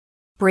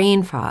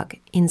brain fog,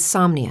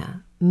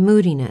 insomnia,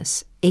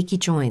 moodiness, achy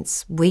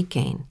joints, weight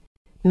gain.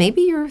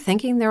 Maybe you're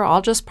thinking they're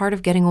all just part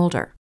of getting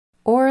older,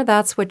 or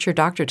that's what your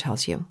doctor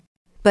tells you.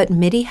 But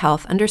MIDI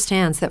Health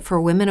understands that for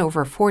women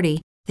over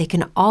 40, they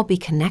can all be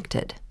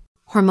connected.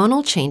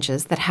 Hormonal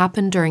changes that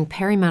happen during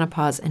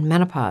perimenopause and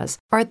menopause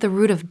are at the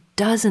root of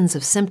dozens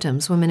of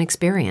symptoms women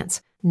experience,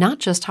 not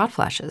just hot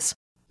flashes.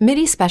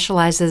 MIDI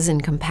specializes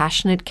in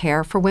compassionate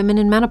care for women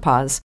in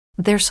menopause.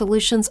 Their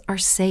solutions are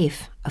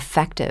safe,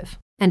 effective,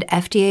 and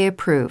FDA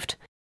approved.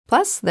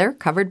 Plus, they're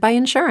covered by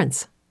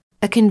insurance.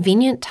 A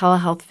convenient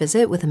telehealth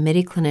visit with a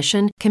MIDI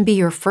clinician can be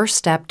your first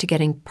step to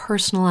getting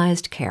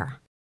personalized care.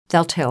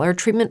 They'll tailor a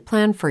treatment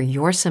plan for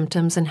your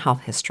symptoms and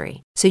health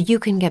history so you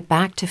can get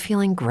back to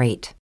feeling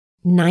great.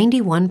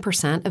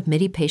 91% of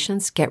MIDI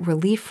patients get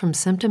relief from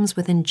symptoms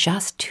within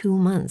just 2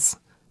 months.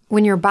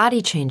 When your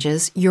body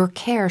changes, your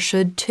care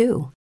should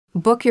too.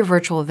 Book your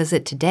virtual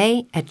visit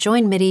today at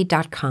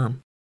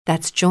joinmidi.com.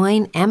 That's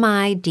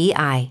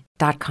joinmidi.com.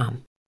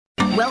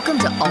 Welcome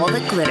to All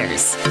That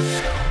Glitters,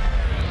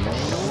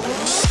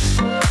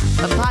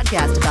 a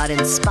podcast about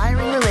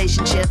inspiring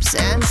relationships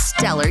and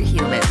stellar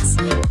humans.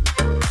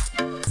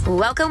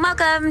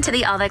 Welcome to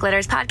the All That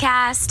Glitters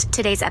podcast.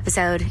 Today's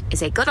episode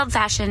is a good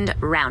old-fashioned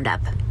roundup.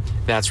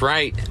 That's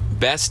right.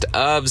 Best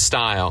of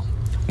style.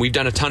 We've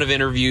done a ton of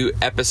interview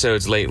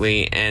episodes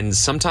lately, and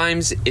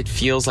sometimes it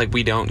feels like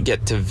we don't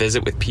get to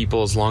visit with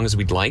people as long as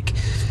we'd like.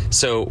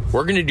 So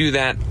we're going to do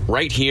that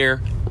right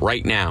here,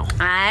 right now.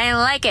 I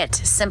like it.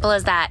 Simple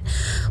as that.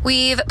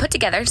 We've put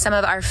together some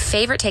of our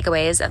favorite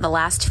takeaways of the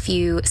last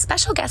few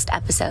special guest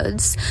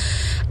episodes.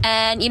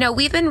 And,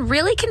 we've been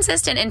really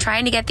consistent in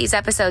trying to get these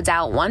episodes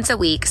out once a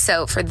week.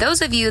 So for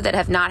those of you that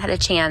have not had a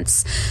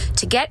chance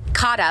to get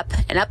caught up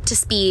and up to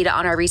speed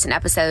on our recent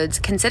episodes,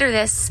 consider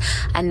this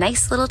a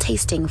nice little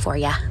tasting for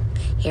you.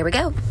 Here we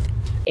go.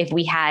 If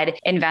we had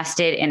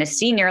invested in a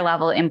senior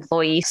level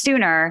employee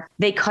sooner,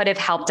 they could have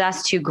helped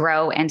us to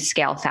grow and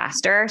scale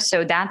faster.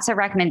 So that's a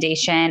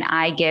recommendation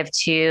I give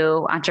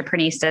to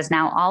entrepreneuristas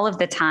now all of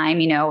the time.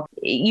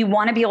 You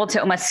want to be able to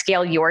almost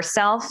scale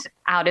yourself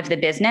out of the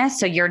business.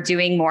 So you're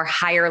doing more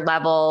higher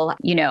level,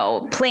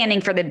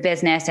 planning for the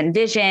business and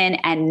vision,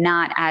 and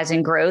not as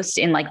engrossed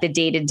in like the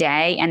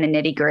day-to-day and the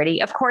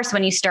nitty-gritty. Of course,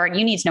 when you start,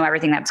 you need to know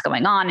everything that's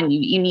going on and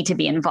you need to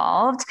be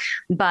involved,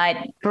 but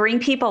bring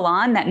people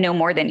on that know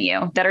more than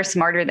you, that are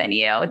smarter than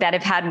you, that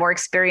have had more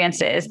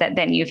experiences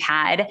than you've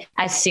had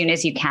as soon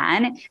as you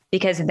can,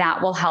 because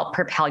that will help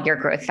propel your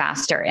growth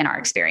faster in our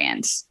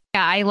experience.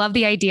 Yeah, I love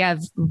the idea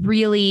of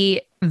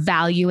really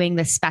valuing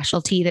the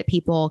specialty that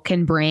people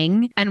can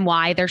bring and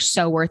why they're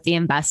so worth the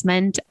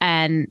investment,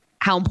 and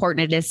how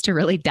important it is to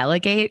really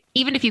delegate.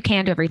 Even if you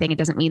can't do everything, it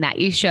doesn't mean that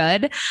you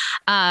should.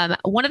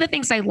 One of the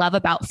things I love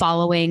about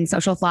following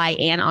Socialfly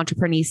and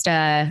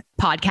Entreprenista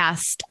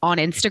podcast on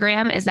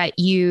Instagram is that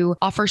you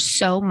offer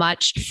so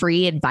much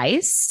free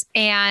advice.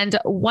 And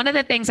one of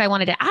the things I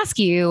wanted to ask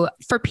you,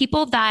 for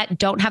people that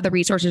don't have the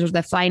resources or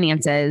the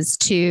finances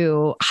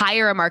to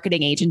hire a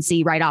marketing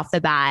agency right off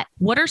the bat,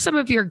 what are some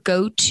of your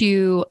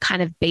go-to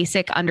kind of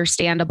basic,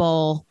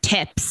 understandable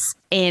tips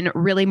in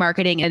really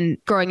marketing and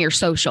growing your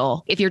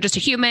social, if you're just a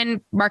human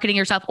marketing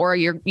yourself or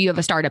you have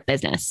a startup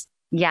business?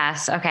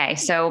 Yes. Okay.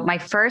 So my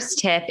first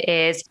tip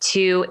is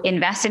to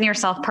invest in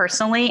yourself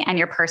personally and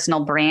your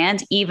personal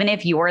brand, even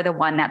if you're the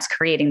one that's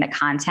creating the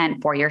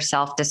content for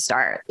yourself to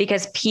start,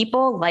 because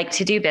people like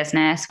to do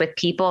business with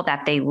people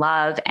that they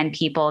love and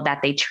people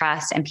that they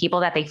trust and people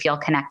that they feel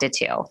connected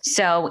to.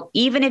 So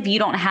even if you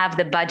don't have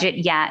the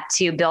budget yet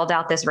to build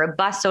out this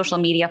robust social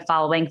media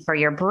following for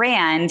your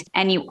brand,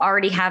 and you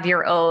already have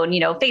your own,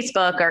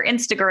 Facebook or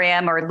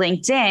Instagram or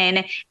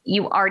LinkedIn,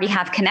 you already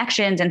have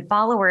connections and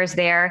followers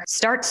there,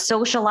 start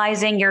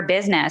socializing your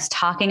business,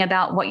 talking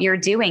about what you're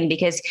doing,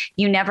 because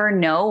you never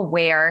know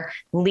where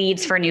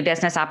leads for new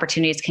business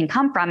opportunities can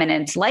come from. And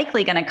it's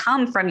likely going to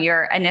come from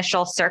your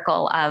initial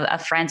circle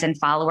of friends and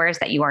followers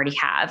that you already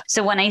have.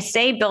 So when I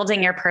say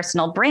building your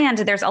personal brand,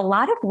 there's a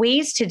lot of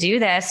ways to do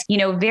this,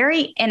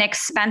 very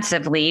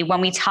inexpensively when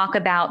we talk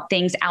about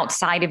things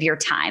outside of your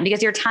time,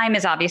 because your time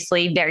is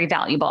obviously very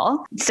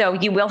valuable. So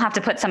you will have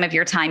to put some of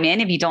your time in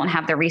if you don't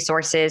have the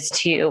resources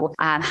to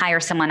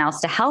hire someone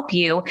else to help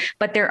you.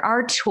 But there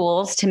are tools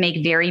to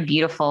make very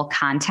beautiful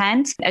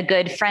content. A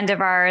good friend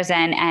of ours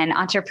and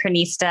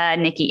entreprenista,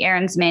 Nikki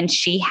Ahrensman,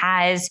 she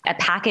has a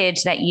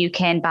package that you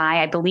can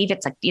buy. I believe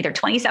it's like either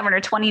 $27 or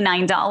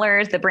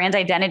 $29, the brand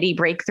identity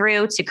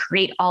breakthrough, to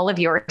create all of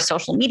your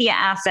social media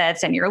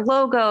assets and your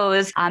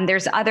logos.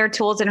 There's other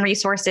tools and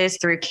resources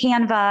through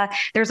Canva.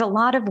 There's a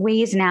lot of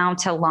ways now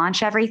to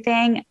launch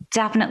everything,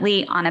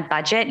 definitely on a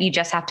budget. You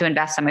just have to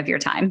invest some of your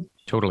time.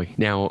 Totally.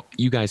 Now,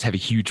 you guys have a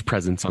huge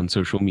presence on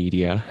social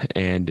media,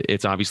 and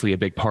it's obviously a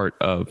big part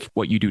of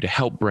what you do to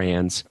help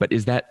brands. But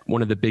is that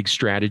one of the big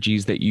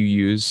strategies that you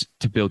use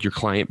to build your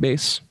client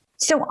base?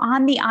 So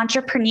on the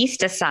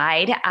Entreprenista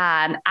side,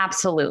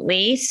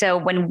 absolutely. So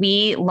when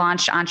we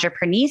launched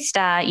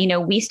Entreprenista,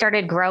 we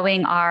started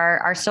growing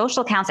our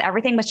social accounts.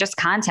 Everything was just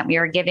content. We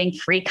were giving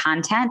free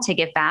content to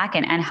give back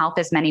and help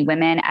as many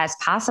women as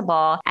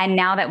possible. And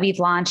now that we've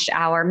launched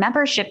our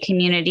membership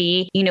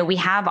community, we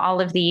have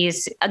all of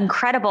these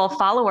incredible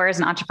followers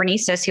and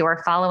entreprenistas who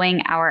are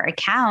following our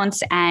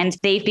accounts, and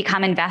they've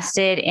become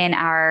invested in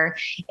our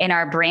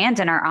brand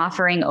and our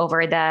offering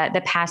over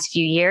the past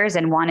few years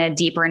and want a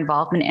deeper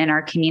involvement in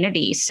our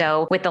community.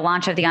 So with the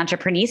launch of the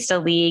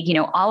Entreprenista League,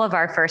 all of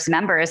our first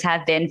members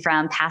have been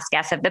from past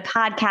guests of the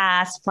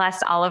podcast,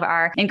 plus all of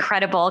our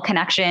incredible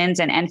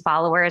connections and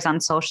followers on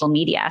social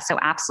media. So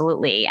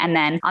absolutely. And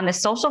then on the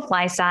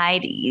Socialfly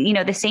side,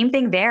 the same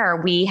thing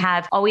there. We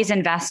have always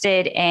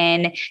invested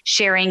in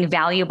sharing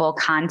valuable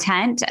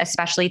content,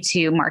 especially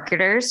to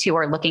marketers who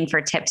are looking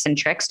for tips and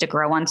tricks to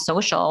grow on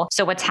social.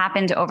 So what's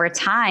happened over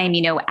time,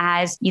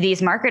 as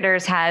these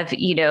marketers have,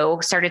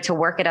 started to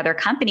work at other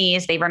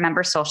companies, they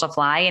remember Socialfly.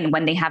 And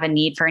when they have a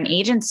need for an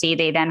agency,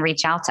 they then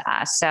reach out to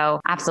us. So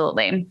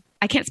absolutely.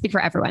 I can't speak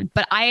for everyone,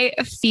 but I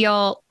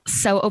feel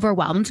so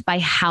overwhelmed by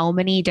how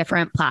many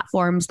different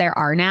platforms there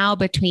are now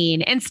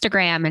between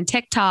Instagram and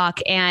TikTok.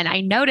 And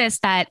I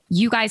noticed that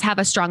you guys have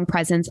a strong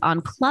presence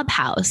on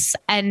Clubhouse,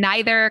 and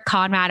neither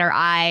Conrad or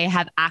I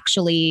have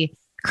actually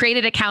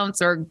created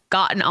accounts or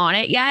gotten on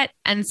it yet.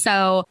 And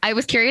so I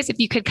was curious if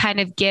you could kind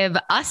of give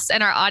us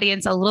and our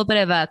audience a little bit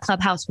of a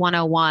Clubhouse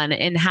 101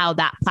 in how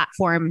that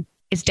platform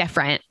is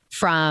different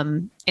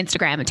from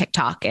Instagram and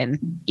TikTok and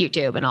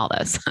YouTube and all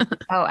those.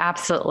 Oh,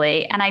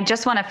 absolutely. And I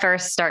just want to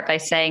first start by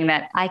saying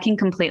that I can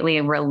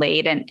completely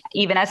relate. And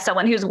even as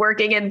someone who's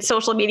working in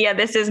social media,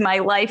 this is my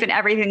life and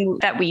everything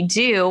that we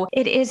do.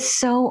 It is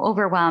so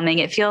overwhelming.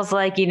 It feels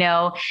like,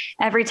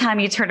 every time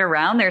you turn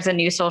around, there's a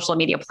new social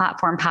media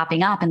platform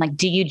popping up. And like,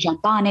 do you jump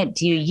on it?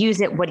 Do you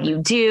use it? What do you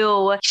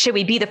do? Should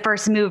we be the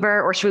first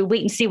mover, or should we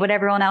wait and see what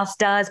everyone else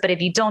does? But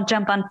if you don't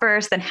jump on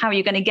first, then how are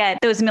you going to get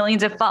those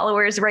millions of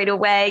followers right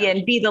away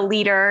and be the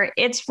leader?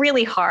 It's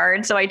really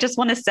hard. So I just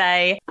want to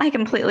say I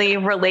completely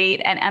relate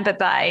and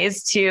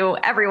empathize to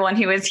everyone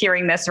who is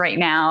hearing this right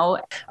now.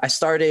 I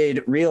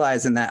started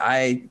realizing that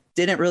I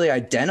didn't really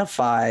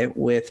identify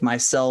with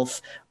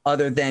myself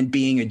other than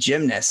being a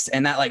gymnast.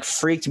 And that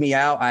freaked me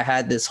out. I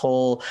had this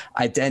whole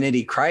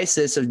identity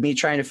crisis of me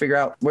trying to figure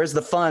out where's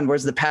the fun,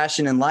 where's the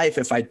passion in life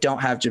if I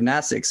don't have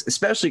gymnastics,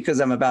 especially because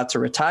I'm about to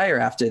retire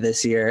after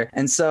this year.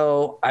 And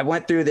so I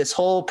went through this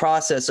whole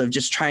process of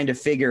just trying to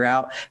figure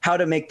out how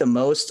to make the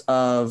most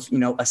of,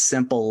 a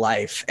simple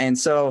life. And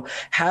so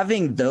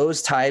having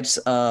those types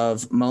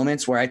of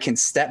moments where I can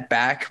step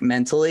back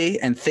mentally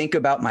and think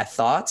about my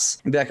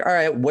thoughts and be like, all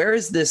right, where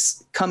is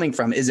this coming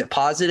from? Is it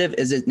positive?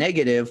 Is it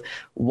negative?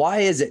 Why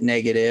is it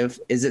negative?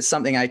 Is it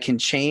something I can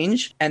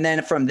change? And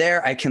then from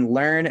there, I can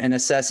learn and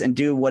assess and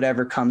do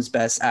whatever comes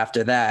best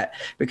after that.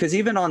 Because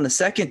even on the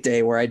second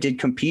day where I did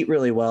compete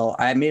really well,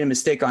 I made a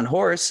mistake on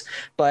horse,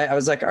 but I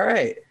was like, all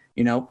right,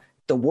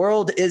 the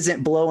world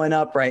isn't blowing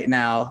up right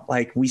now.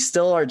 We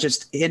still are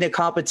just in a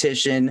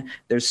competition.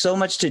 There's so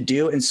much to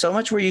do and so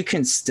much where you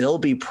can still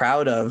be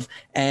proud of.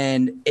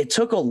 And it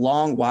took a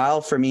long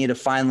while for me to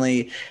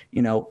finally,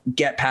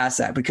 get past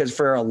that, because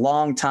for a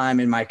long time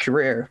in my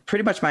career,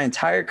 pretty much my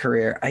entire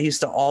career, I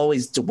used to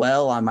always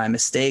dwell on my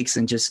mistakes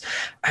and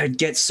I would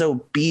get so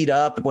beat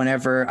up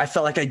whenever I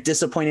felt like I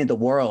disappointed the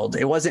world.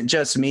 It wasn't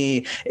just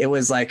me. It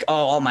was like,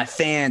 all my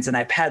fans, and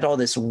I had all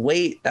this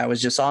weight that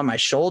was just on my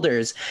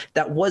shoulders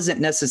that wasn't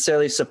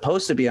necessarily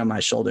supposed to be on my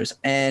shoulders.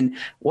 And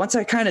once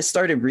I kind of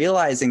started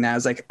realizing that, I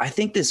was like, I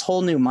think this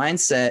whole new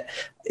mindset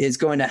is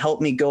going to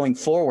help me going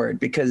forward,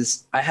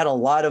 because I had a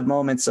lot of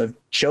moments of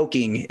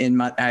choking in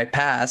my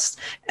past.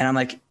 And I'm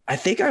like, I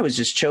think I was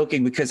just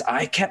choking because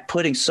I kept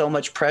putting so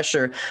much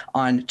pressure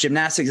on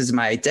gymnastics as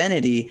my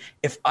identity.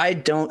 If I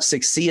don't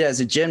succeed as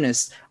a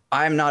gymnast,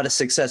 I'm not a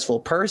successful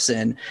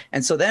person.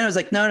 And so then I was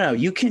like, no,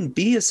 you can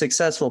be a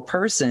successful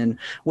person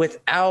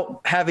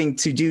without having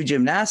to do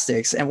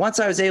gymnastics. And once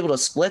I was able to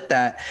split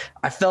that,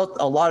 I felt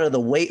a lot of the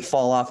weight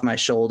fall off my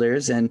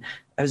shoulders, and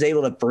I was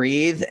able to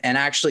breathe and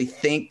actually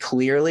think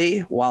clearly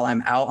while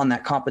I'm out on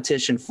that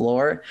competition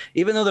floor.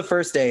 Even though the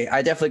first day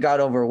I definitely got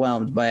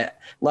overwhelmed, but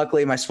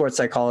luckily my sports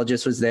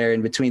psychologist was there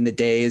in between the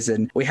days,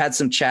 and we had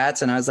some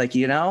chats, and I was like,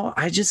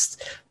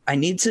 I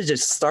need to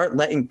just start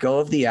letting go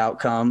of the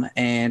outcome,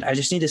 and I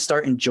just need to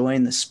start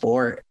enjoying the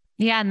sport.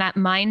 Yeah. And that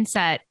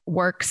mindset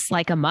works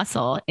like a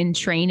muscle in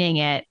training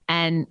it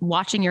and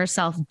watching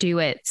yourself do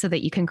it so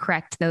that you can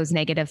correct those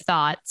negative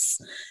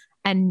thoughts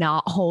and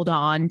not hold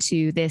on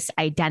to this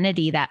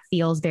identity that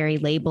feels very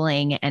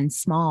labeling and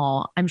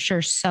small. I'm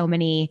sure so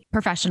many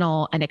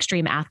professional and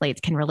extreme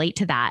athletes can relate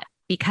to that,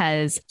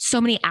 because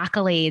so many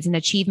accolades and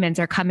achievements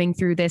are coming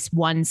through this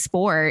one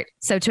sport.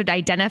 So to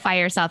identify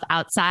yourself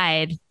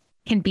outside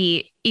can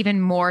be even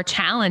more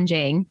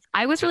challenging.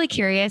 I was really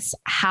curious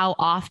how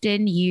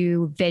often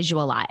you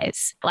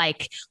visualize,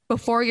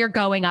 before you're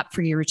going up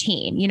for your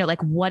routine,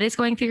 what is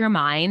going through your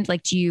mind?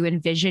 Do you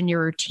envision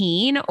your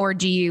routine, or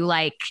do you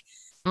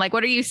Like,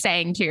 what are you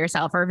saying to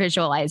yourself or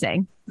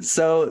visualizing?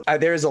 So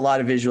there's a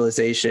lot of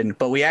visualization,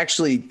 but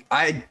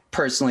I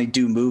personally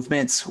do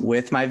movements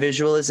with my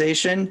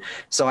visualization.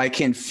 So I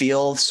can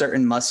feel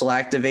certain muscle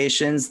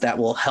activations that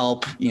will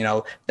help,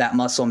 that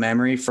muscle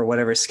memory for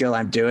whatever skill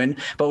I'm doing.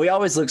 But we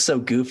always look so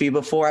goofy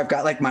before. I've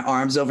got like my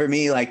arms over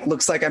me, like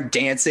looks like I'm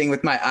dancing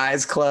with my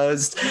eyes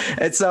closed.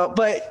 And so,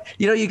 but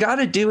you got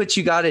to do what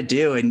you got to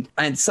do.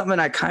 And something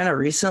I kind of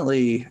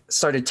recently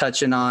started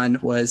touching on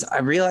was I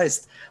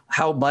realized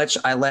how much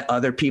I let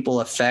other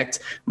people affect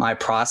my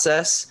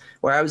process,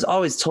 where I was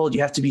always told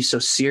you have to be so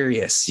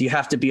serious. You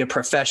have to be a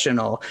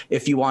professional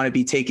if you want to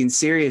be taken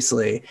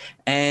seriously.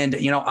 And,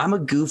 I'm a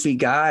goofy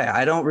guy.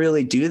 I don't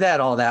really do that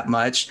all that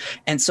much.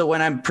 And so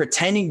when I'm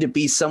pretending to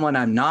be someone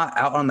I'm not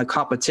out on the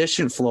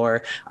competition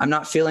floor, I'm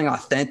not feeling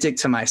authentic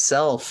to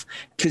myself,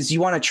 because you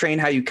want to train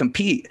how you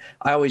compete.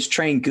 I always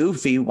train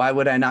goofy. Why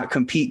would I not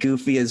compete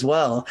goofy as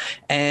well?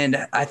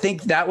 And I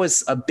think that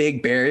was a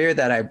big barrier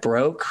that I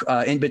broke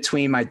in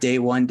between my day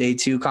 1, day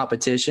 2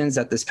 competitions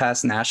at this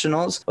past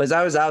nationals. Was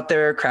I was out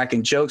there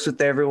cracking jokes with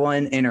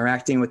everyone,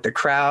 interacting with the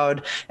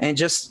crowd, and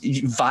just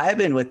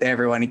vibing with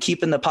everyone and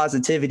keeping the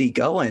positivity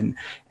going.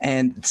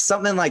 And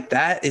something like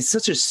that is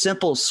such a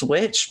simple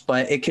switch,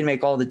 but it can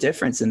make all the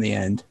difference in the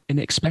end. And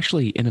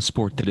especially in a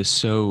sport that is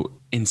so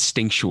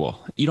instinctual,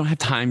 you don't have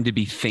time to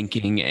be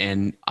thinking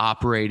and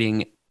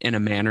operating in a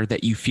manner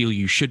that you feel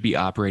you should be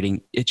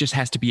operating. It just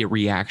has to be a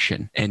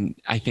reaction. And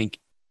I think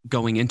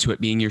going into it,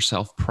 being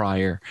yourself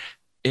prior,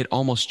 it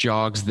almost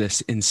jogs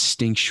this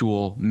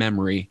instinctual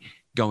memory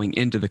going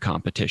into the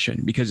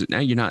competition, because now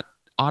you're not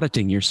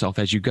auditing yourself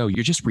as you go.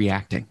 You're just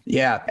reacting.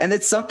 Yeah. And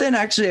it's something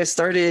actually I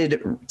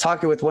started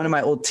talking with one of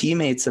my old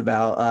teammates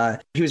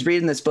about. He was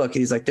reading this book.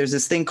 He's like, there's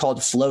this thing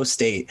called flow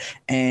state.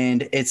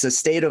 And it's a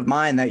state of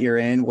mind that you're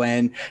in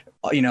when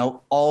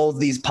all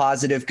these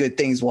positive, good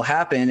things will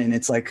happen. And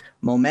it's like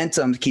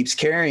momentum keeps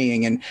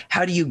carrying. And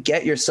how do you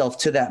get yourself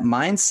to that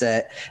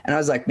mindset? And I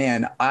was like,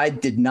 man, I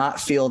did not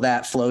feel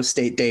that flow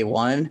state day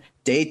 1.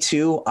 Day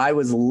 2, I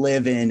was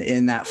living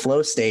in that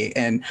flow state.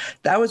 And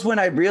that was when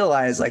I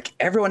realized, like,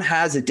 everyone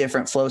has a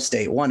different flow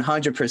state,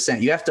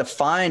 100%. You have to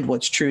find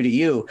what's true to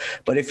you.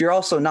 But if you're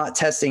also not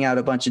testing out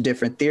a bunch of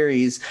different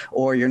theories,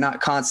 or you're not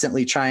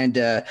constantly trying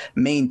to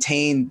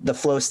maintain the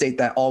flow state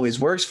that always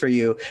works for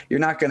you, you're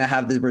not going to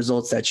have the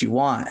results that you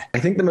want.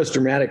 I think the most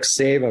dramatic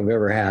save I've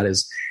ever had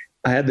is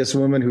I had this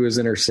woman who was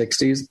in her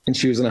 60s, and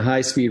she was in a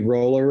high-speed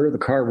rollover. The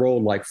car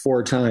rolled like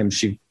 4 times.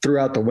 She threw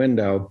out the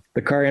window.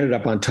 The car ended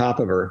up on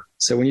top of her.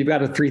 So when you've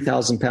got a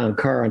 3,000-pound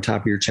car on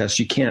top of your chest,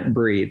 you can't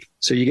breathe.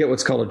 So you get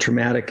what's called a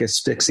traumatic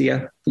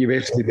asphyxia. You've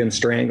basically been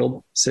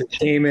strangled. So she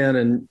came in,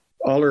 and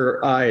all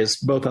her eyes,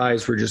 both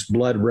eyes were just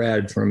blood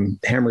red from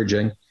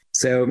hemorrhaging.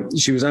 So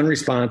she was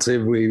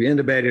unresponsive. We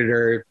intubated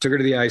her, took her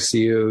to the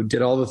ICU,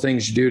 did all the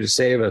things you do to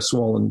save a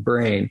swollen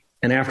brain.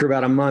 And after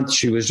about a month,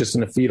 she was just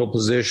in a fetal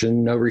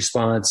position, no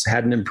response,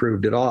 hadn't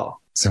improved at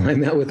all. So I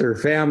met with her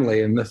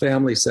family, and the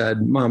family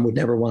said, Mom would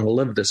never want to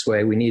live this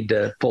way. We need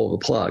to pull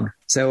the plug.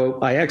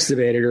 So I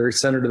extubated her,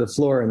 sent her to the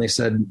floor, and they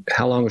said,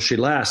 how long will she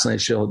last? And I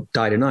said, she'll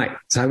die tonight.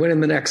 So I went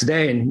in the next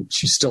day, and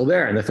she's still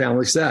there. And the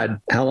family said,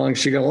 how long is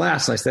she going to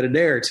last? And I said, a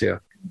day or 2.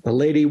 The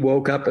lady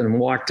woke up and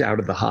walked out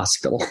of the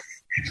hospital.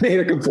 Made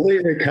a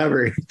complete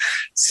recovery.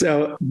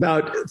 So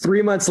about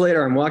 3 months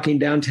later, I'm walking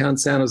downtown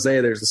San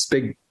Jose. There's this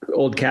big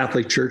old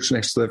Catholic church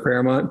next to the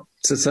Fairmont.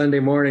 It's a Sunday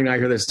morning. I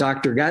hear this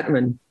Dr.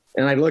 Gutman,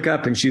 and I look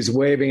up and she's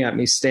waving at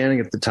me standing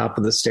at the top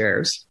of the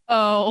stairs.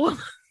 Oh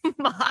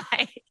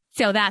my.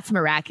 So that's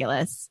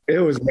miraculous. It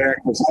was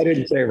miraculous. I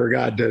didn't say for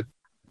God did.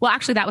 Well,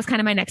 actually, that was kind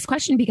of my next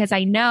question, because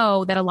I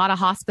know that a lot of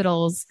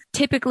hospitals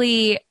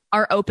typically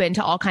are open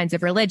to all kinds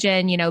of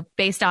religion,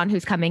 based on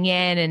who's coming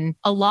in. And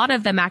a lot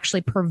of them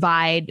actually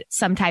provide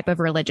some type of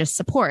religious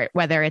support,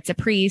 whether it's a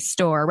priest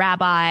or a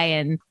rabbi.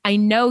 And I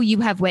know you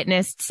have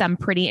witnessed some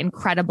pretty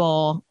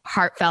incredible,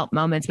 heartfelt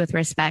moments with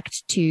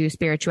respect to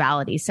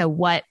spirituality. So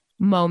what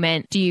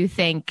moment do you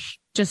think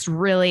just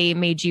really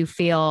made you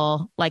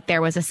feel like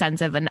there was a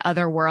sense of an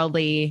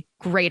otherworldly,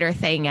 greater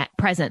thing at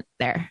present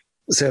there?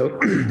 So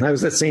I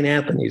was at St.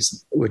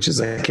 Anthony's, which is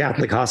a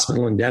Catholic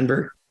hospital in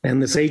Denver. And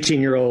this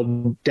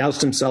 18-year-old doused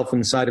himself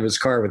inside of his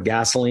car with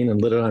gasoline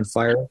and lit it on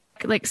fire.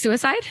 Like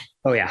suicide?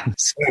 Oh, yeah.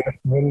 So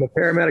when the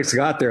paramedics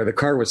got there, the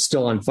car was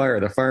still on fire.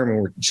 The firemen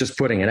were just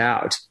putting it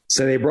out.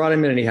 So they brought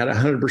him in, and he had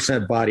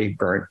 100% body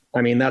burn.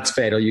 I mean, that's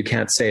fatal. You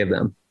can't save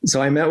them.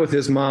 So I met with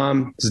his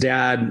mom, his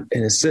dad,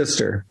 and his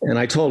sister. And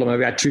I told him, I've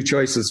got 2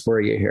 choices for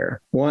you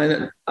here.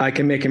 One, I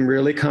can make him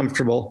really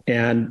comfortable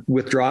and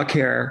withdraw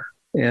care,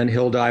 and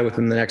he'll die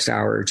within the next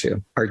hour or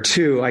 2. Or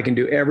 2, I can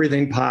do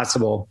everything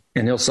possible,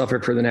 and he'll suffer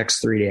for the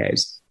next 3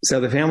 days. So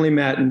the family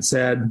met and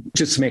said,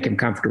 just make him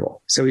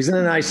comfortable. So he's in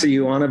an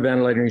ICU on a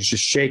ventilator, and he's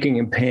just shaking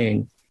in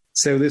pain.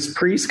 So this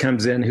priest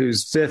comes in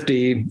who's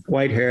 50,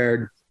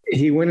 white-haired.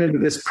 He went into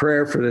this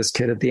prayer for this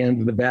kid at the end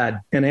of the bed.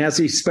 And as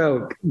he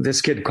spoke,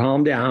 this kid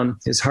calmed down.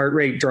 His heart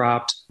rate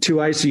dropped. 2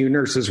 ICU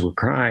nurses were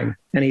crying.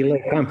 And he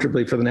lay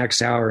comfortably for the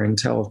next hour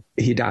until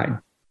he died.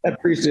 That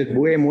priest did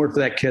way more for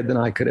that kid than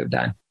I could have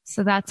done.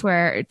 So that's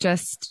where it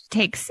just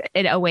takes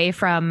it away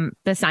from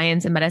the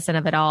science and medicine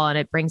of it all. And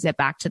it brings it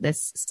back to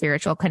this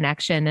spiritual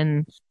connection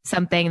and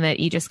something that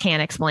you just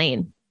can't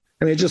explain.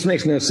 I mean, it just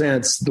makes no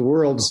sense. The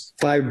world's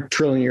 5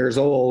 trillion years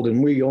old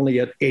and we only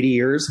get 80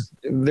 years.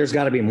 There's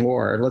got to be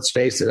more. Let's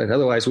face it.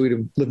 Otherwise, we'd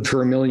have lived for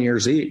 1 million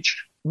years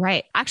each.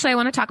 Right. Actually, I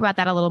want to talk about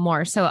that a little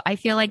more. So I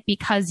feel like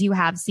because you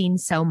have seen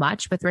so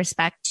much with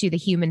respect to the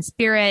human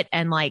spirit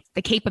and like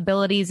the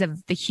capabilities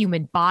of the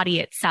human body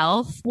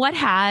itself, what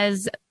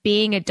has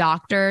being a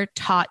doctor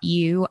taught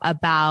you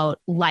about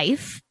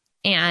life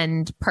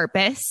and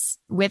purpose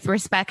with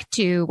respect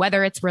to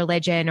whether it's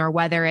religion or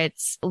whether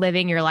it's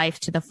living your life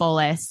to the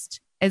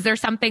fullest? Is there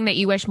something that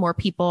you wish more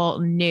people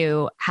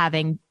knew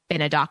having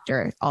been a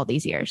doctor all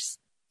these years?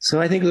 So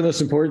I think the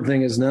most important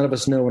thing is none of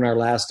us know when our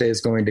last day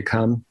is going to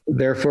come.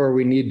 Therefore,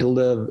 we need to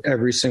live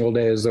every single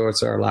day as though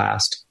it's our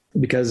last,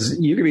 because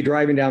you could be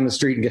driving down the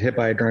street and get hit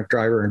by a drunk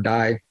driver and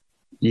die.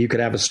 You could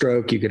have a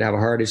stroke. You could have a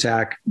heart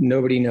attack.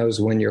 Nobody knows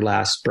when your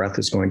last breath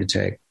is going to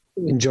take.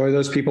 Enjoy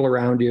those people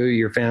around you,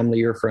 your family,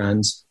 your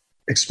friends.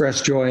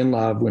 Express joy and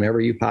love whenever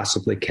you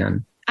possibly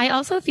can. I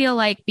also feel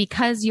like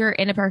because you're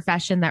in a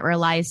profession that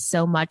relies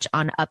so much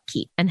on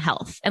upkeep and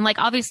health, and like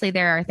obviously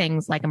there are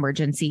things like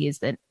emergencies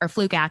that are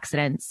fluke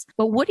accidents,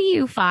 but what do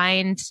you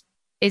find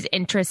is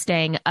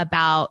interesting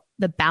about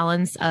the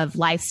balance of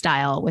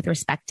lifestyle with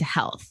respect to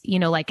health? You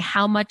know, like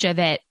how much of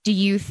it do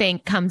you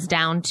think comes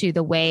down to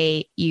the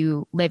way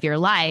you live your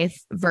life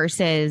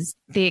versus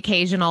the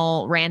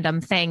occasional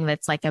random thing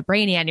that's like a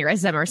brain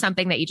aneurysm or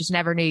something that you just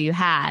never knew you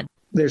had?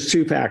 There's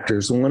 2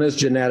 factors. One is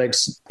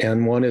genetics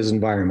and one is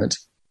environment.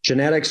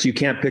 Genetics, you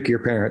can't pick your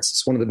parents.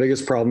 It's one of the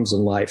biggest problems in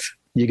life.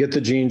 You get the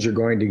genes you're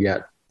going to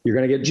get. You're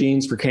going to get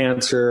genes for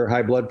cancer,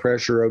 high blood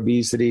pressure,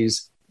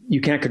 obesities.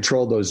 You can't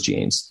control those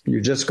genes. You're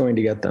just going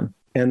to get them.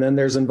 And then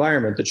there's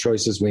environment, the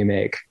choices we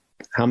make,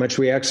 how much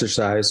we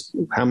exercise,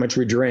 how much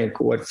we drink,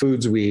 what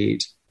foods we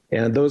eat.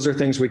 And those are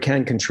things we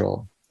can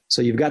control.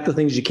 So you've got the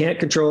things you can't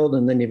control,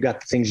 and then you've got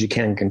the things you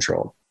can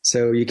control.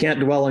 So you can't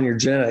dwell on your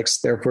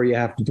genetics. Therefore, you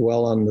have to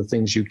dwell on the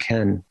things you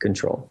can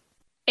control.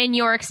 In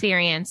your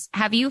experience,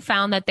 have you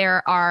found that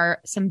there are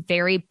some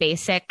very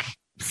basic,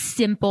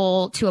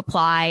 simple to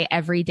apply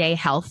everyday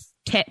health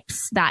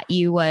tips that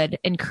you would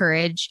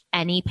encourage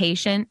any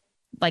patient?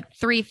 Like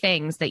 3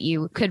 things that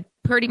you could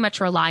pretty much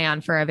rely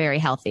on for a very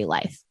healthy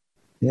life?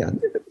 Yeah,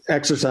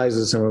 exercise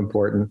is so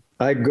important.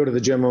 I go to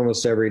the gym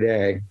almost every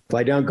day. If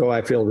I don't go,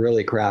 I feel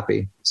really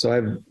crappy. So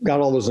I've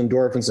got all those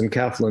endorphins and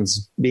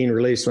kephalins being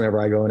released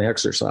whenever I go and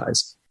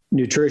exercise.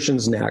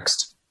 Nutrition's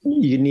next.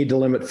 You need to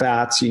limit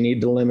fats. You need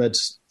to limit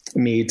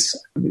meats.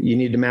 You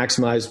need to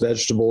maximize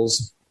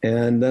vegetables.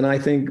 And then I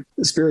think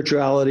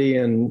spirituality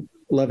and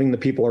loving the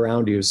people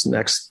around you is the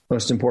next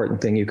most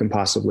important thing you can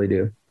possibly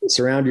do.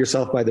 Surround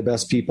yourself by the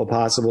best people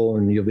possible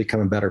and you'll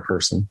become a better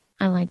person.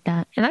 I like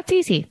that. And that's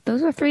easy.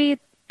 Those are 3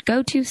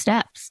 go-to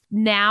steps.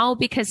 Now,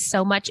 because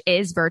so much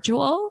is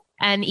virtual,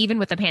 and even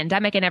with the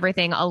pandemic and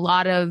everything, a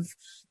lot of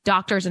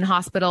doctors and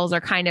hospitals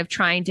are kind of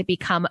trying to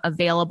become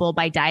available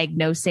by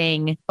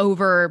diagnosing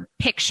over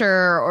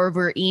picture or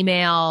over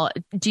email.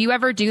 Do you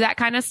ever do that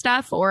kind of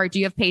stuff? Or do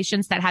you have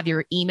patients that have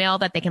your email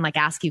that they can like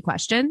ask you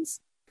questions?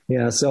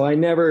 Yeah. So I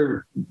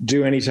never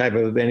do any type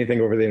of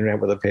anything over the internet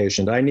with a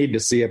patient. I need to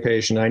see a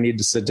patient. I need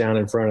to sit down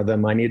in front of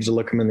them. I need to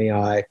look them in the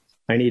eye.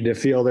 I need to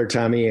feel their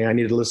tummy. I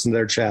need to listen to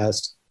their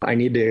chest. I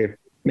need to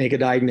make a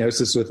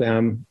diagnosis with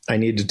them. I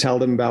need to tell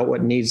them about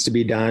what needs to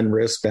be done,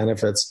 risks,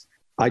 benefits.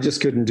 I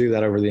just couldn't do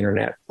that over the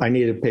internet. I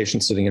need a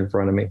patient sitting in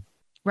front of me.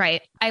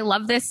 Right. I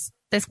love this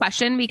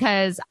question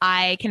because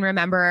I can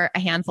remember a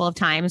handful of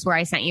times where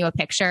I sent you a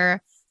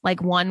picture,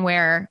 like one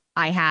where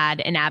I had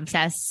an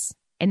abscess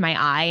in my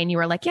eye and you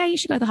were like, yeah, you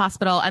should go to the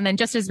hospital. And then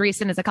just as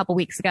recent as a couple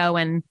weeks ago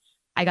when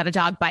I got a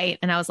dog bite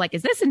and I was like,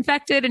 is this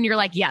infected? And you're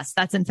like, yes,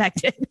 that's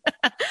infected.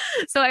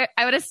 So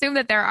I would assume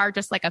that there are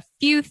just like a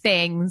few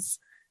things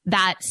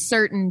that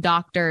certain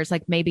doctors,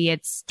 like maybe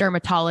it's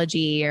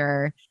dermatology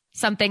or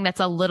something that's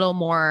a little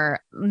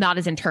more not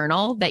as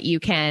internal, that you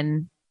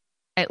can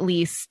at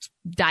least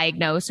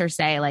diagnose or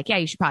say like, yeah,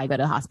 you should probably go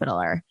to the hospital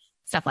or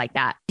stuff like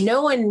that.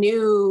 No one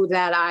knew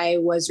that I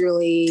was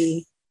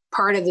really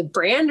part of the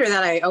brand or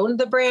that I owned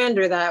the brand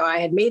or that I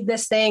had made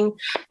this thing.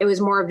 It was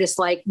more of just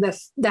like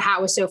the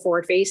hat was so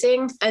forward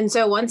facing. And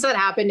so once that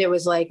happened, it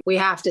was like, we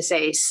have to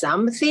say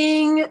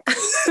something.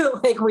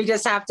 Like we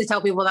just have to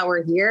tell people that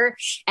we're here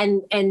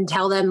and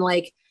tell them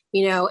like,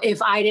 you know,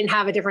 if I didn't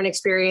have a different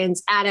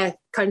experience at a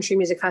country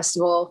music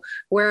festival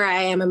where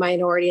I am a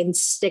minority and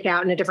stick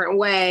out in a different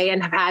way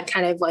and have had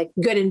kind of like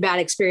good and bad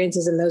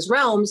experiences in those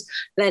realms,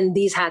 then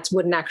these hats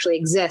wouldn't actually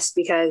exist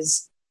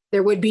because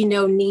there would be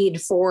no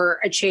need for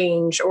a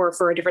change or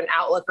for a different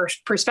outlook or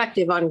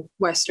perspective on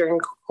Western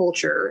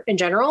culture in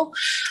general.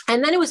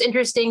 And then it was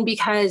interesting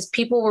because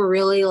people were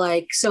really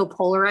like so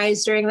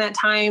polarized during that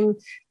time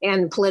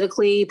and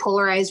politically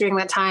polarized during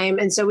that time.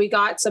 And so we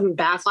got some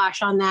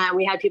backlash on that. And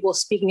we had people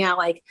speaking out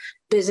like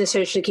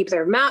businesses should keep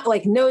their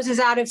noses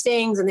out of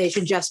things and they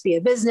should just be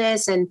a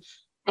business. And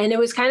it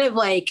was kind of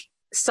like,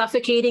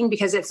 suffocating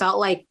because it felt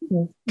like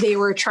they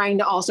were trying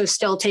to also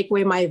still take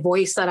away my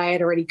voice that I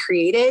had already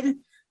created.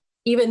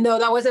 Even though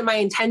that wasn't my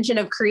intention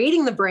of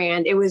creating the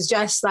brand, it was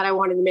just that I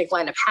wanted to make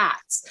Light Up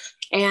hats.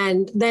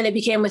 And then it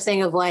became a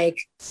thing of like,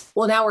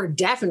 well, now we're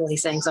definitely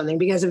saying something,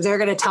 because if they're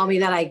going to tell me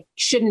that I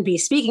shouldn't be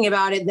speaking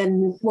about it,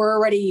 then we're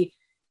already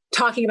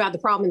talking about the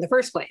problem in the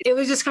first place. It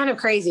was just kind of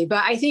crazy.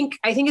 But I think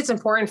it's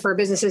important for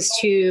businesses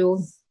to,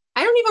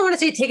 I don't even want to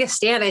say take a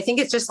stand. I think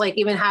it's just like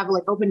even have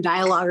like open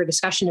dialogue or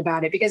discussion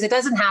about it, because it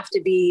doesn't have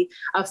to be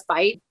a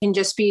fight. It can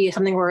just be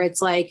something where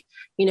it's like,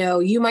 you know,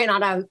 you might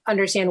not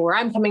understand where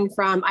I'm coming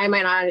from. I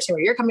might not understand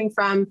where you're coming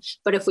from.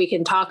 But if we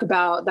can talk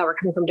about that we're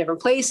coming from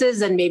different places,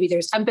 then maybe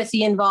there's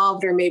empathy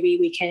involved, or maybe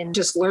we can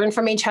just learn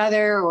from each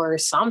other or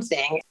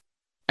something.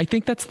 I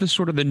think that's the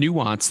sort of the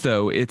nuance,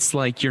 though. It's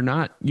like you're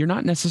not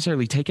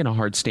necessarily taking a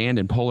hard stand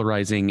and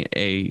polarizing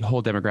a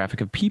whole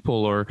demographic of people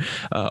or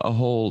a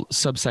whole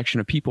subsection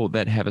of people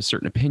that have a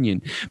certain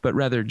opinion, but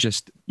rather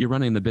just you're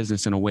running the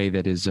business in a way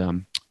that is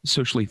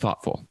socially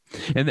thoughtful.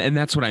 And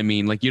that's what I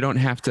mean. Like, you don't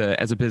have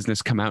to, as a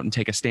business, come out and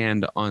take a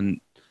stand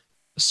on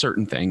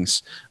certain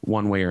things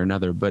one way or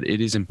another, but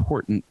it is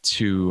important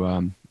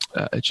to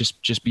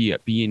just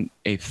being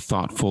a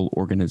thoughtful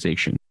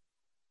organization.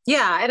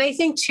 Yeah. And I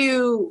think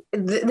too,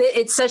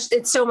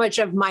 it's so much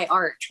of my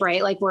art,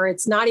 right? Like, where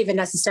it's not even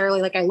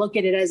necessarily like I look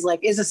at it as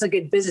like, is this a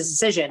good business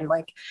decision?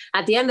 Like,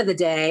 at the end of the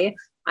day,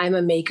 I'm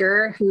a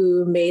maker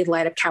who made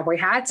Light Up cowboy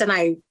hats, and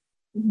I'm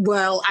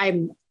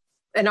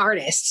an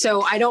artist.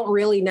 So I don't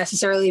really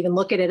necessarily even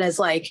look at it as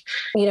like,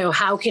 you know,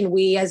 how can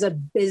we as a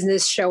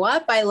business show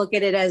up? I look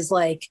at it as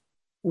like,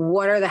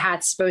 what are the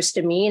hats supposed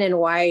to mean and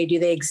why do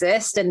they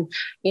exist? And,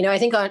 you know, I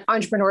think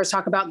entrepreneurs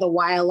talk about the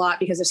why a lot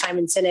because of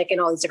Simon Sinek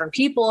and all these different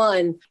people.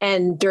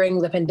 And during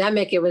the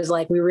pandemic, it was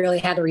like, we really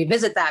had to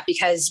revisit that,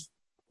 because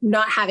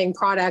not having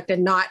product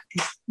and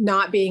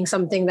not being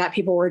something that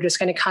people were just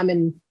going to come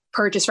and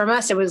purchase from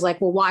us. It was like,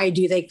 well, why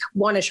do they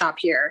want to shop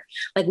here?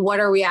 Like,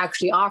 what are we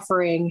actually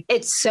offering?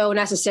 It's so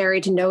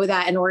necessary to know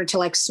that in order to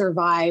like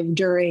survive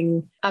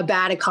during a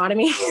bad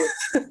economy.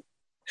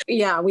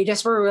 Yeah, we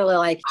just were really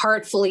like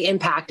heartfully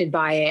impacted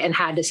by it and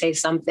had to say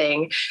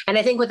something. And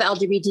I think with the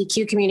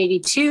LGBTQ community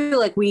too,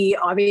 like, we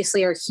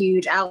obviously are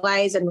huge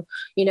allies, and,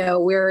 you know,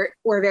 we're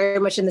very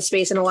much in the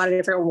space in a lot of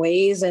different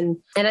ways. And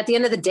at the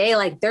end of the day,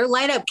 like, they're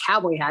Light Up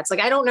cowboy hats.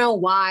 Like, I don't know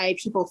why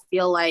people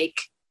feel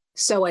like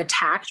so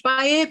attacked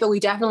by it, but we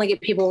definitely get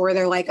people where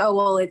they're like, oh,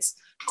 well, it's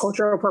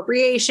cultural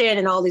appropriation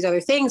and all these other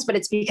things, but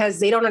it's because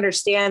they don't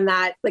understand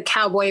that the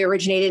cowboy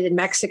originated in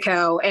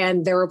Mexico,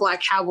 and there were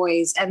Black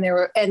cowboys, and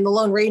the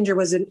Lone Ranger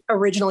was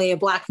originally a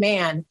Black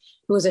man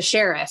who was a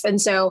sheriff. And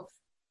so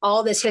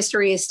all this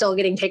history is still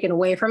getting taken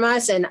away from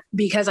us. And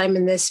because I'm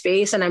in this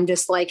space and I'm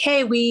just like,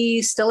 hey,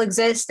 we still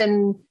exist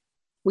and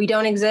we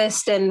don't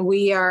exist, and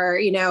we are,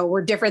 you know,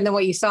 we're different than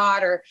what you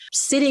thought, or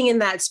sitting in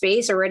that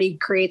space already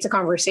creates a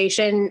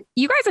conversation.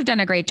 You guys have done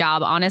a great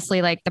job,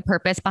 honestly, like the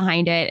purpose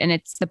behind it, and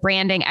it's the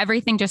branding,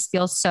 everything just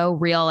feels so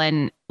real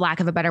and, lack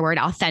of a better word,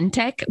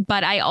 authentic.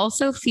 But I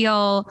also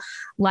feel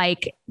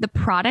like the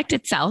product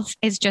itself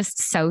is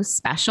just so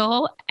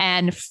special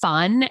and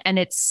fun, and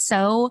it's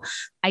so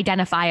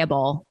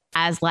identifiable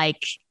as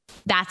like,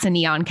 that's a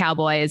Neon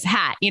Cowboys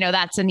hat, you know,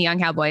 that's a Neon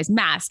Cowboys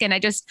mask. And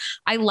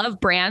I love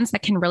brands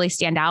that can really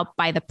stand out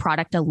by the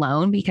product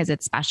alone because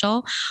it's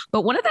special.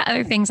 But one of the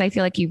other things I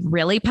feel like you've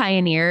really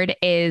pioneered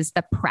is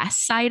the press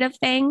side of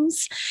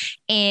things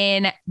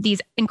in these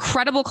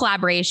incredible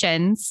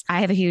collaborations.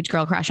 I have a huge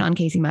girl crush on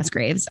Casey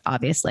Musgraves,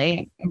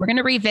 obviously. We're going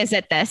to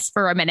revisit this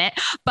for a minute,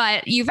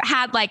 but you've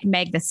had like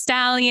Meg Thee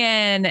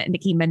Stallion,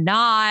 Nicki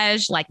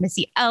Minaj, like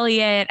Missy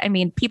Elliott. I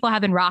mean, people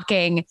have been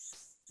rocking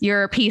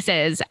your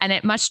pieces, and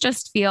it must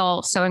just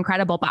feel so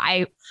incredible. But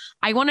I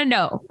want to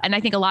know, and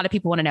I think a lot of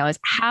people want to know, is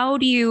how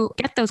do you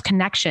get those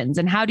connections,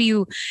 and how do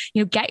you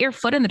get your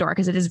foot in the door?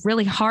 Because it is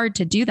really hard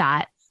to do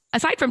that,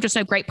 aside from just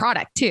a great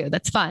product too.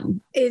 That's fun.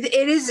 It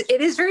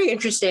is very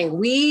interesting.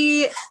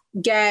 We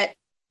get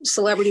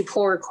celebrity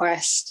pull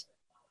requests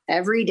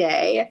every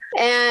day,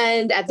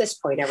 and at this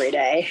point every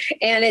day.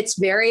 And it's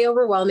very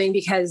overwhelming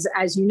because,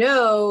 as you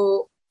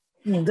know,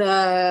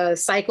 the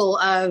cycle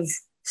of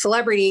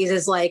celebrities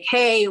is like,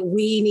 hey,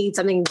 we need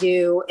something to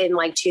do in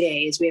like 2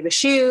 days. We have a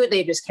shoot.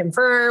 They just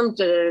confirmed,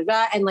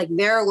 and like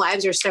their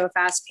lives are so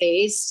fast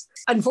paced.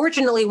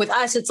 Unfortunately, with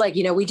us, it's like,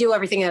 you know, we do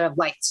everything out of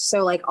lights.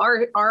 So like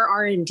our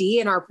R&D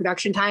and our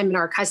production time and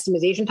our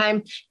customization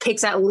time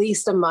takes at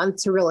least a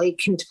month to really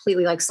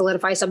completely like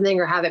solidify something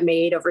or have it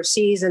made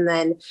overseas and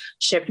then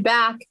shipped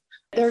back.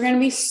 There are going to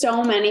be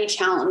so many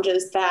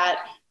challenges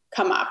that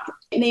come up.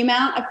 And the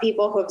amount of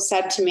people who have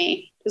said to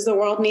me, does the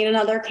world need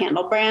another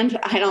candle brand?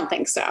 I don't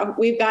think so.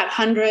 We've got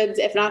hundreds,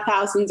 if not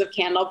thousands, of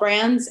candle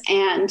brands,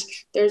 and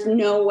there's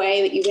no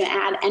way that you can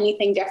add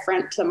anything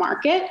different to the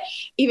market.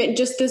 Even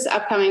just this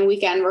upcoming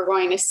weekend, we're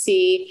going to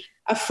see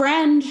a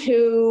friend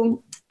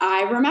who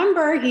I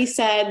remember he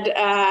said,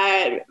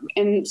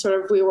 and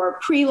sort of we were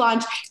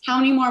pre-launch, how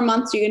many more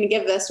months are you going to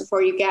give this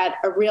before you get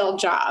a real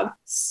job?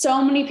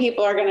 So many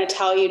people are going to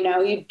tell you no.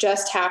 You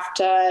just have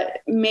to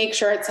make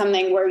sure it's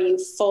something where you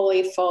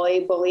fully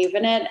believe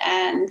in it,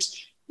 and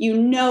you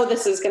know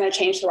this is going to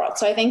change the world.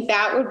 So I think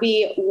that would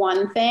be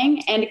one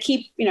thing, and to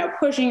keep,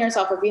 pushing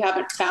yourself if you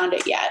haven't found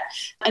it yet.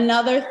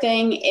 Another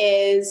thing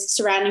is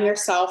surrounding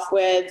yourself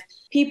with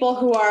people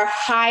who are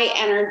high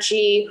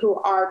energy, who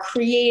are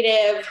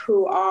creative,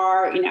 who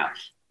are,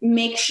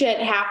 make shit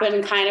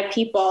happen kind of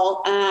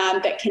people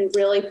that can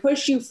really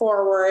push you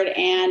forward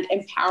and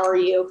empower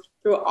you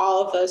through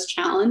all of those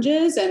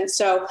challenges. And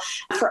so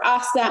for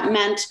us, that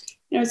meant,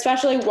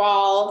 especially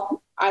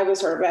while I was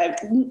sort of a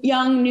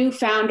young new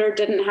founder,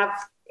 didn't have,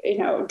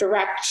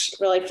 direct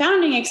really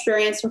founding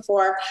experience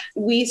before,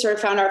 we sort of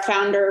found our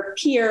founder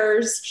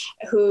peers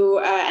who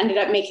ended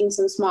up making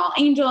some small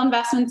angel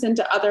investments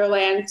into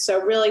Otherland.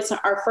 So really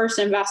our first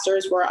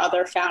investors were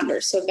other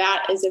founders. So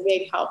that is a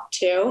big help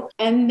too.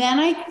 And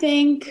then I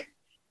think,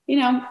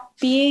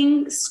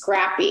 being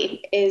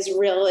scrappy is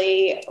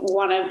really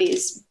one of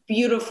these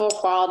beautiful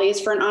qualities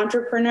for an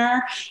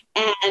entrepreneur.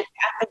 And at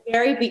the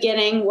very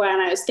beginning, when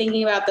I was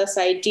thinking about this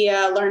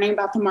idea, learning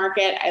about the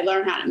market, I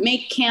learned how to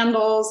make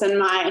candles. And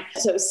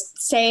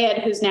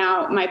Sayed, who's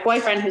now my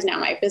boyfriend, who's now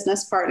my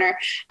business partner,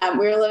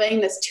 we were living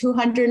in this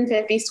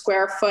 250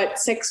 square foot,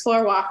 6th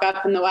floor walk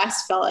up in the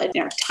West Village,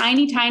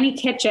 tiny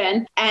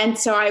kitchen. And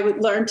so I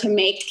would learn to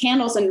make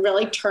candles and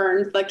really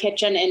turn the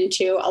kitchen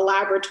into a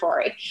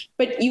laboratory.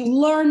 But you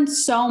learn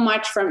so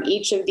much from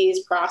each of these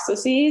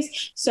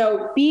processes.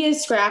 So be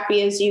as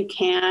scrappy as you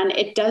can.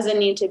 It doesn't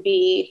need to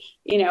be,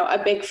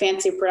 a big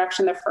fancy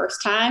production the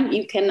first time.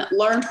 You can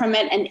learn from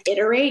it and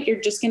iterate. You're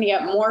just going to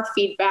get more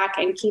feedback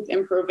and keep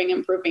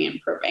improving.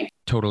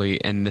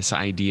 Totally. And this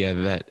idea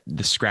that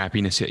the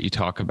scrappiness that you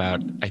talk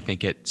about, I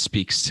think it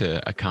speaks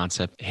to a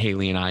concept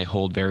Haley and I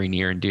hold very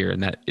near and dear.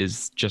 And that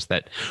is just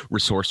that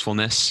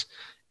resourcefulness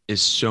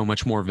is so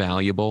much more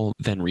valuable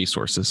than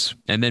resources.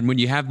 And then when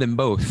you have them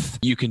both,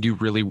 you can do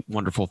really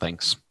wonderful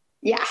things.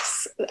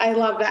 Yes, I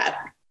love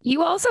that.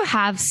 You also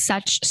have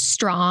such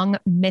strong,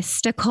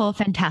 mystical,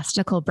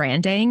 fantastical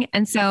branding.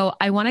 And so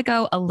I want to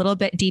go a little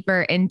bit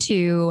deeper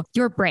into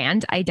your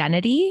brand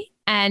identity.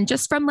 And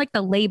just from like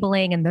the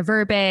labeling and the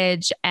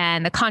verbiage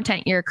and the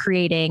content you're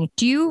creating,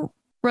 do you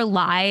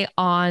rely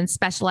on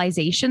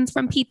specializations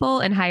from people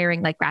and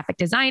hiring like graphic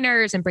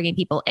designers and bringing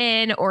people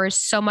in? Or is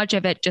so much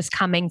of it just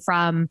coming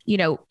from,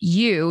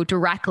 you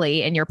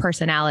directly and your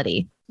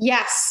personality?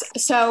 Yes.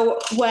 So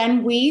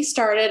when we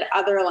started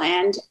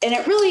Otherland, and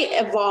it really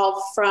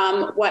evolved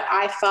from what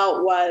I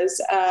felt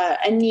was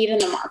a need in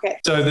the market.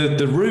 So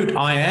the root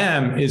I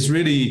am is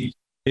really,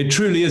 it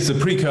truly is the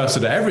precursor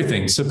to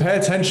everything. So pay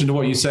attention to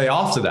what you say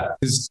after that.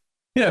 Because,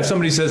 if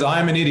somebody says,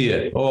 I'm an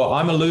idiot, or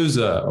I'm a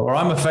loser, or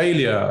I'm a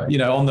failure,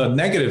 on the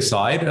negative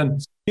side,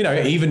 and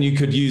even you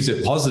could use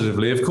it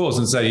positively, of course,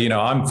 and say,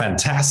 I'm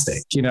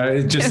fantastic,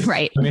 it just,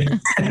 right.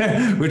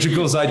 Which of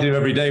course I do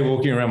every day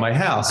walking around my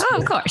house. Oh,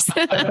 of course.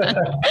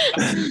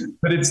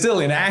 But it's still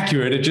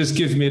inaccurate. It just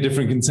gives me a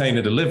different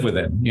container to live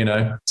within,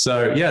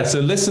 So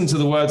listen to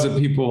the words that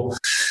people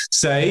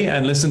say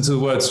and listen to the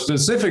words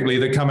specifically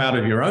that come out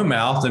of your own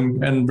mouth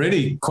and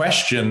really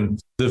question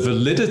the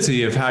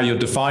validity of how you're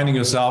defining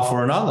yourself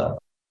or another.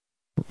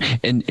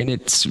 And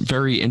it's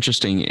very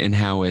interesting in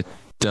how it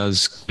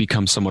does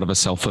become somewhat of a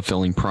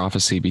self-fulfilling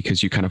prophecy,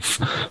 because you kind of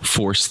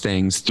force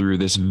things through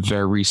this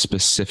very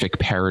specific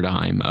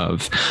paradigm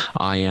of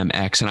I am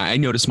X. And I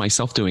notice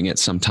myself doing it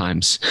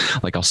sometimes,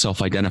 like I'll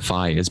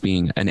self-identify as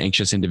being an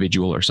anxious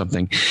individual or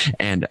something.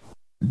 And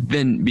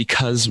then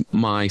because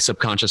my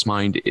subconscious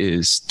mind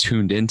is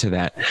tuned into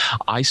that,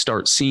 I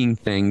start seeing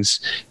things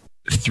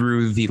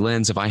through the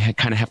lens of I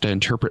kind of have to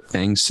interpret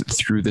things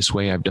through this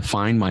way I've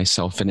defined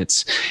myself. And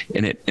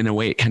in a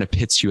way, it kind of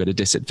pits you at a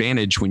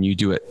disadvantage when you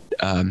do it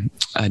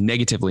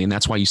negatively. And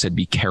that's why you said,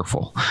 be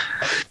careful.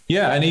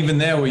 Yeah. And even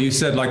there where you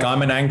said, like,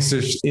 I'm an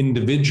anxious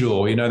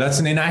individual, that's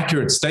an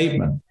inaccurate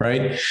statement,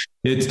 right?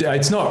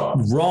 It's not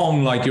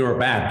wrong, like you're a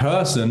bad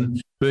person,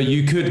 but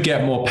you could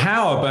get more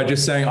power by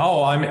just saying,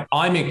 oh,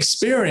 I'm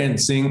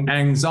experiencing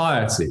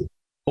anxiety.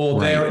 Or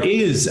right. There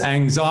is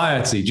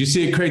anxiety. Do you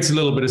see it creates a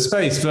little bit of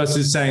space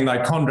versus saying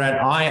like, Conrad,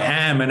 I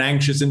am an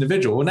anxious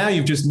individual. Well, now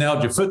you've just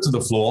nailed your foot to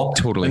the floor.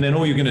 Totally. And then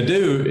all you're going to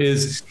do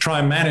is try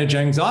and manage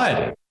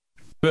anxiety.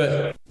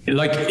 But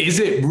like, is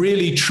it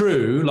really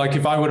true? Like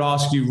if I would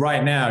ask you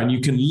right now, and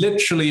you can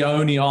literally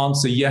only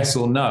answer yes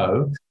or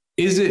no,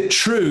 is it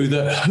true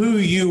that who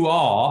you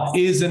are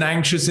is an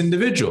anxious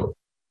individual?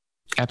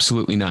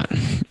 Absolutely not.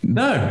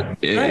 No.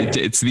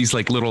 It's these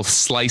like little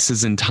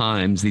slices in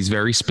times, these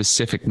very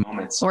specific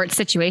moments. Or it's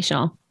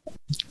situational.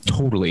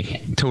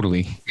 Totally.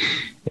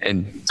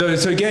 And so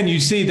again, you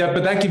see that,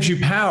 but that gives you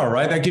power,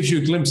 right? That gives you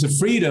a glimpse of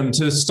freedom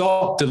to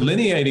stop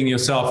delineating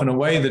yourself in a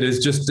way that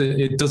is just,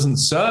 it doesn't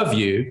serve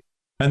you.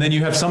 And then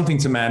you have something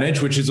to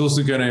manage, which is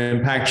also going to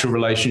impact your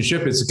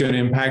relationship. It's going to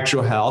impact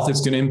your health.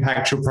 It's going to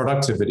impact your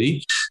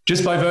productivity,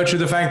 just by virtue of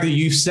the fact that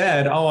you've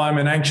said, oh, I'm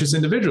an anxious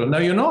individual. No,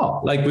 you're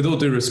not. Like, with all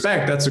due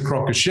respect, that's a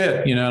crock of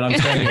shit, and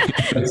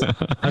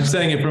I'm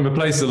saying it from a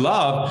place of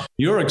love.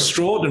 You're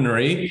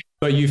extraordinary,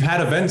 but you've had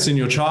events in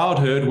your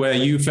childhood where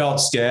you felt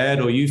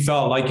scared or you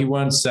felt like you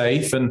weren't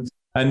safe. And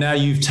now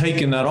you've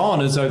taken that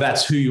on as though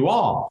that's who you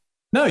are.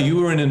 No, you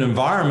were in an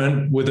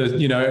environment with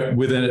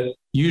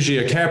usually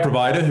a care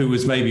provider who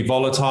was maybe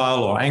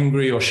volatile or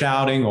angry or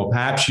shouting, or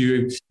perhaps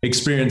you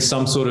experienced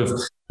some sort of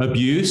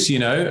abuse. We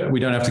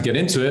don't have to get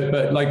into it,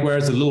 but like,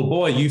 whereas a little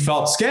boy, you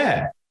felt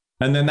scared.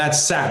 And then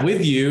that's sat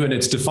with you and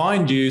it's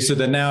defined you, so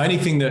that now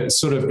anything that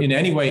sort of in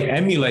any way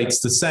emulates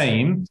the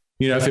same,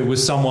 if it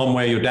was someone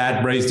where your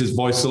dad raised his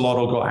voice a lot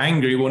or got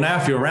angry, well,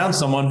 now if you're around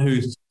someone who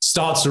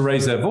starts to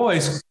raise their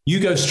voice, you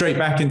go straight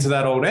back into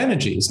that old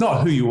energy. It's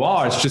not who you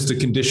are. It's just a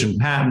conditioned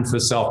pattern for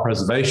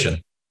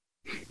self-preservation.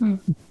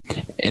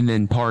 And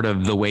then part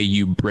of the way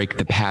you break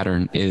the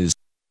pattern is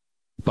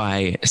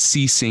by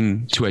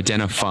ceasing to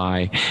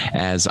identify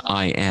as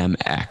I am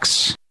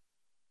X.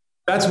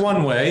 That's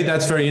one way.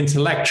 That's very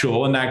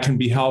intellectual, and that can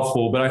be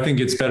helpful. But I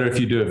think it's better if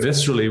you do it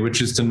viscerally,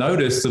 which is to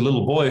notice the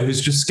little boy who's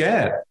just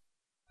scared.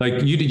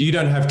 Like, you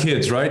don't have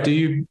kids, right? Do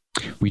you?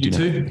 We do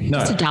too?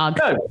 No. It's a dog.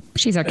 No.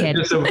 She's our kid.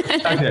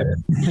 Okay.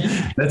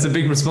 That's a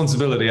big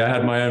responsibility. I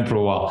had my own for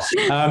a while.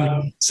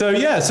 So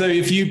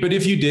if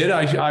you did,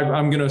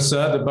 I'm going to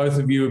assert that both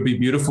of you would be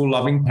beautiful,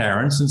 loving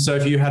parents. And so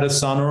if you had a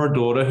son or a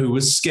daughter who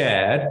was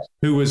scared,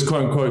 who was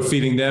quote unquote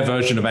feeling their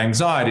version of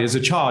anxiety as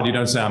a child, you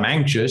don't say I'm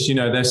anxious,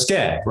 they're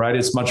scared, right?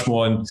 It's much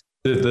more in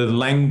the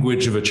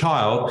language of a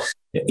child.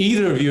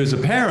 Either of you as a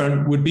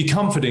parent would be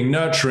comforting,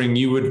 nurturing,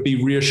 you would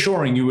be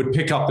reassuring, you would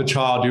pick up the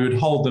child, you would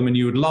hold them, and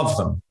you would love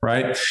them,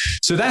 right?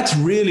 So that's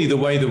really the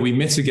way that we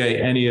mitigate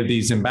any of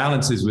these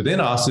imbalances within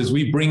us, is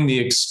we bring the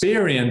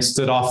experience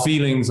that our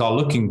feelings are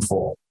looking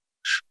for,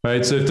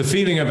 right? So if the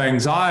feeling of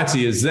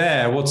anxiety is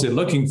there, what's it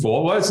looking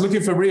for? Well, it's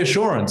looking for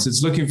reassurance.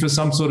 It's looking for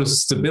some sort of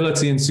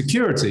stability and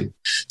security.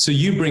 So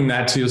you bring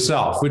that to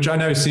yourself, which I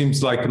know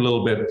seems like a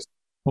little bit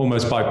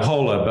almost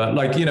bipolar, but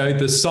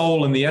the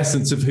soul and the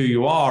essence of who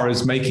you are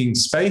is making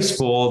space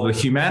for the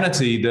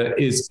humanity that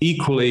is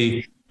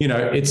equally,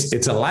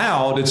 it's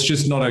allowed. It's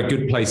just not a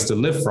good place to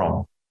live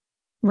from.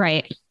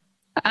 Right.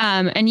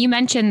 And you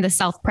mentioned the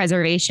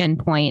self-preservation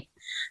point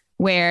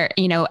where,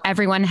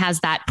 everyone has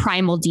that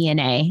primal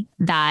DNA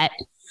that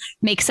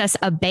makes us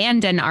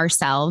abandon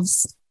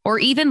ourselves or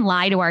even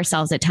lie to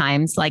ourselves at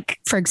times. Like,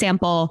 for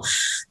example,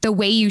 the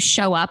way you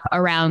show up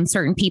around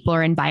certain people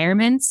or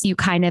environments, you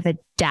kind of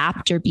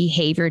adapt your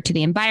behavior to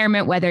the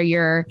environment, whether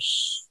you're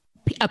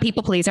a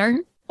people pleaser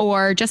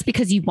or just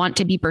because you want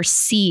to be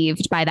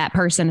perceived by that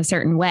person a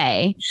certain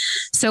way.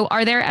 So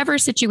are there ever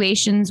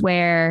situations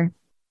where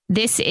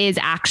this is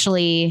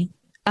actually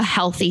a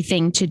healthy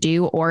thing to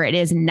do, or it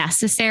is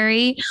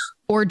necessary?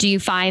 Or do you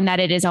find that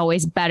it is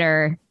always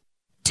better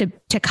to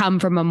come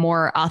from a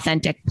more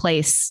authentic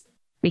place,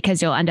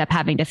 because you'll end up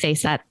having to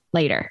face that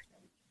later?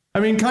 I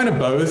mean, kind of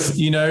both.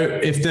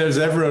 If there's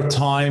ever a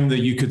time that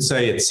you could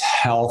say it's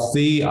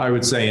healthy, I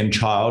would say in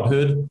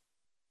childhood.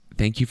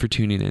 Thank you for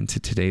tuning in to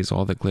today's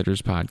All That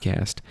Glitters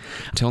podcast.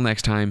 Until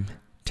next time,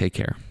 take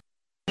care.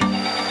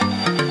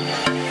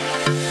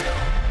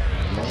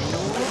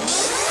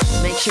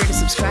 Make sure to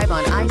subscribe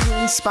on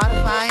iTunes,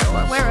 Spotify,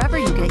 or wherever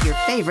you get your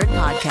favorite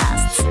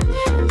podcasts.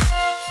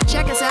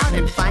 Check us out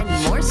and find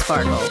more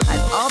sparkle at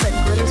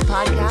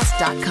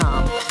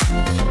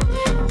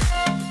allthatglitterspodcast.com.